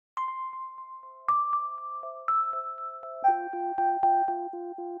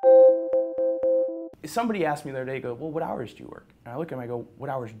Somebody asked me the other day, go, well, what hours do you work? And I look at them, I go, what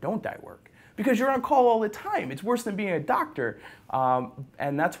hours don't I work? Because you're on call all the time. It's worse than being a doctor.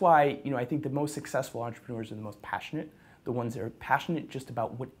 And that's why, I think the most successful entrepreneurs are the most passionate, the ones that are passionate just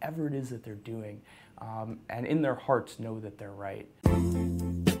about whatever it is that they're doing, and in their hearts know that they're right.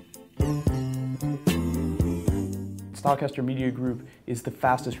 StyleCaster Media Group is the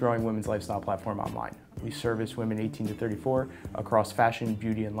fastest growing women's lifestyle platform online. We service women 18 to 34 across fashion,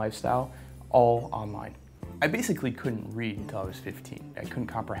 beauty, and lifestyle, all online. I basically couldn't read until I was 15. I couldn't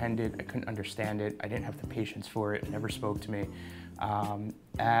comprehend it, I couldn't understand it, I didn't have the patience for it, it never spoke to me.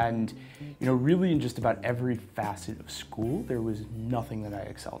 And really in just about every facet of school, there was nothing that I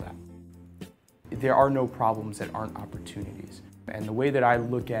excelled at. There are no problems that aren't opportunities. And the way that I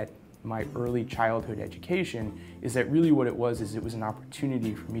look at my early childhood education is that really what it was an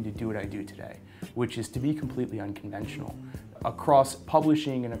opportunity for me to do what I do today, which is to be completely unconventional. Across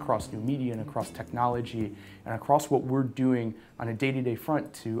publishing and across new media and across technology and across what we're doing on a day-to-day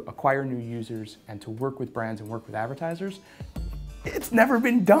front to acquire new users and to work with brands and work with advertisers, it's never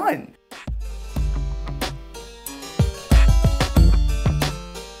been done.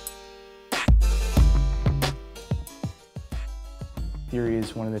 Theory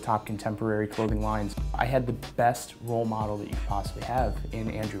is one of the top contemporary clothing lines. I had the best role model that you could possibly have in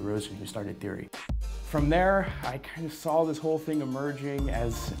Andrew Rosen, who started Theory. From there, I kind of saw this whole thing emerging,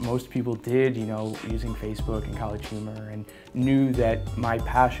 as most people did, using Facebook and College Humor, and knew that my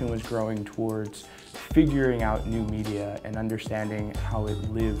passion was growing towards figuring out new media and understanding how it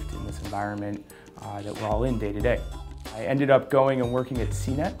lived in this environment that we're all in day to day. I ended up going and working at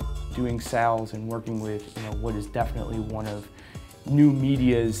CNET, doing sales and working with what is definitely one of new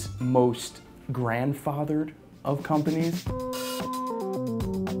media's most grandfathered of companies.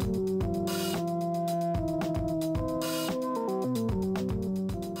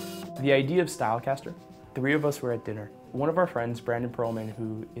 The idea of StyleCaster, 3 of us were at dinner. One of our friends, Brandon Perlman,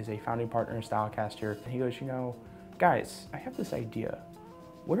 who is a founding partner in StyleCaster, he goes, guys, I have this idea.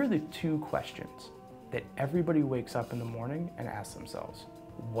 What are the 2 questions that everybody wakes up in the morning and asks themselves?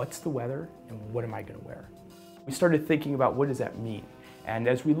 What's the weather and what am I gonna wear? We started thinking about what does that mean? And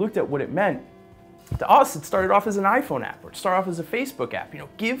as we looked at what it meant, to us, it started off as an iPhone app, or it started off as a Facebook app.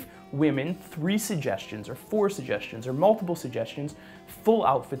 Give women 3 suggestions, or 4 suggestions, or multiple suggestions, full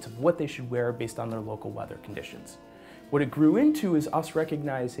outfits of what they should wear based on their local weather conditions. What it grew into is us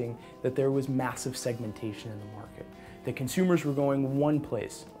recognizing that there was massive segmentation in the market, that consumers were going one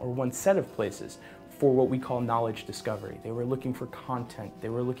place, or one set of places, for what we call knowledge discovery. They were looking for content, they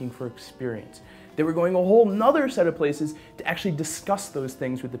were looking for experience. They were going a whole nother set of places to actually discuss those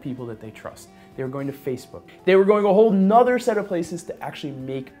things with the people that they trust. They were going to Facebook. They were going a whole nother set of places to actually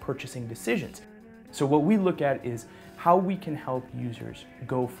make purchasing decisions. So what we look at is how we can help users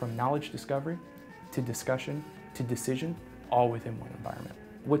go from knowledge discovery to discussion to decision, all within one environment.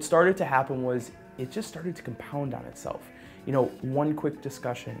 What started to happen was it just started to compound on itself. One quick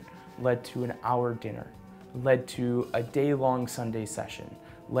discussion led to an hour dinner, led to a day-long Sunday session,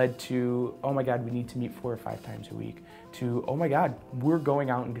 led to, oh my God, we need to meet 4 or 5 times a week, to, oh my God, we're going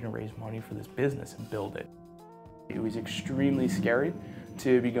out and gonna raise money for this business and build it. It was extremely scary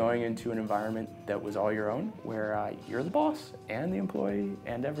to be going into an environment that was all your own, where you're the boss and the employee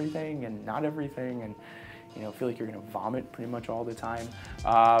and everything and not everything, and feel like you're gonna vomit pretty much all the time,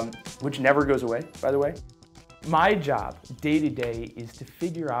 which never goes away, by the way. My job day to day is to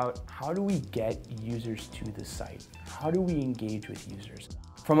figure out how do we get users to the site? How do we engage with users?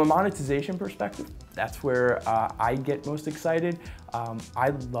 From a monetization perspective, that's where I get most excited. I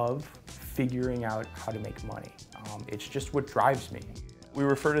love figuring out how to make money. It's just what drives me. We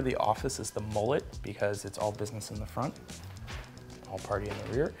refer to the office as the mullet because it's all business in the front, all party in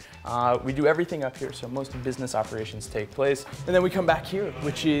the rear. We do everything up here, so most business operations take place. And then we come back here,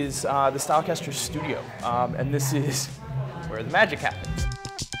 which is the StyleCaster studio. And this is where the magic happens.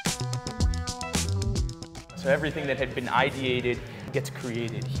 So everything that had been ideated gets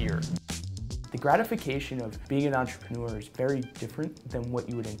created here. The gratification of being an entrepreneur is very different than what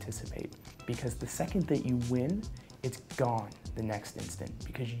you would anticipate, because the second that you win, it's gone the next instant,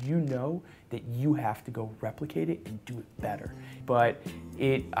 because you know that you have to go replicate it and do it better. But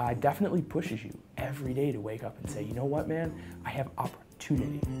it definitely pushes you every day to wake up and say, you know what, man, I have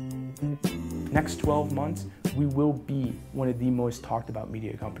opportunity. Next 12 months, we will be one of the most talked about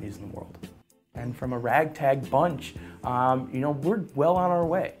media companies in the world. And from a ragtag bunch, we're well on our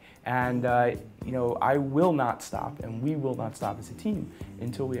way. And I will not stop, and we will not stop as a team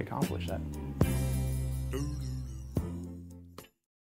until we accomplish that.